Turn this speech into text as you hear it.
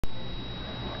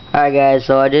Alright guys,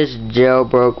 so I just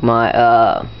jailbroke my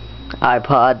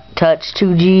iPod Touch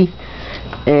 2G,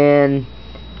 and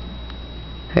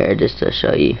here, just to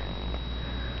show you.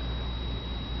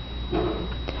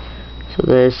 So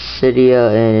there's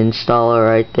Cydia and installer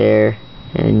right there,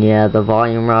 and yeah, the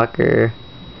volume rocker,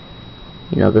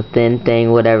 you know, the thin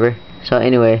thing, whatever. So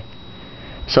anyway,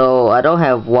 so I don't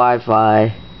have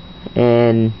Wi-Fi,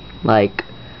 and like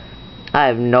I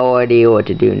have no idea what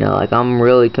to do now. Like, I'm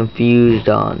really confused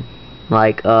on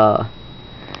like how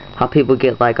people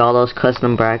get like all those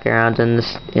custom backgrounds in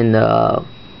the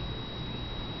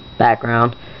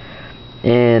background,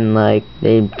 and like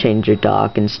they change your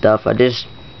dock and stuff. I just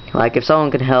like, if someone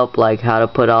could help like how to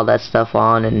put all that stuff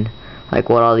on, and like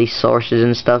what all these sources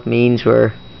and stuff means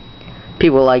for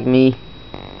people like me,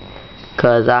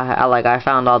 cause I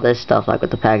found all this stuff like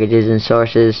with the packages and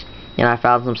sources, and I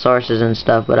found some sources and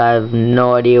stuff, but I have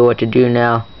no idea what to do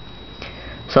now.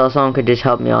 So if someone could just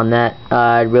help me on that,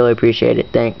 I'd really appreciate it.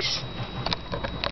 Thanks.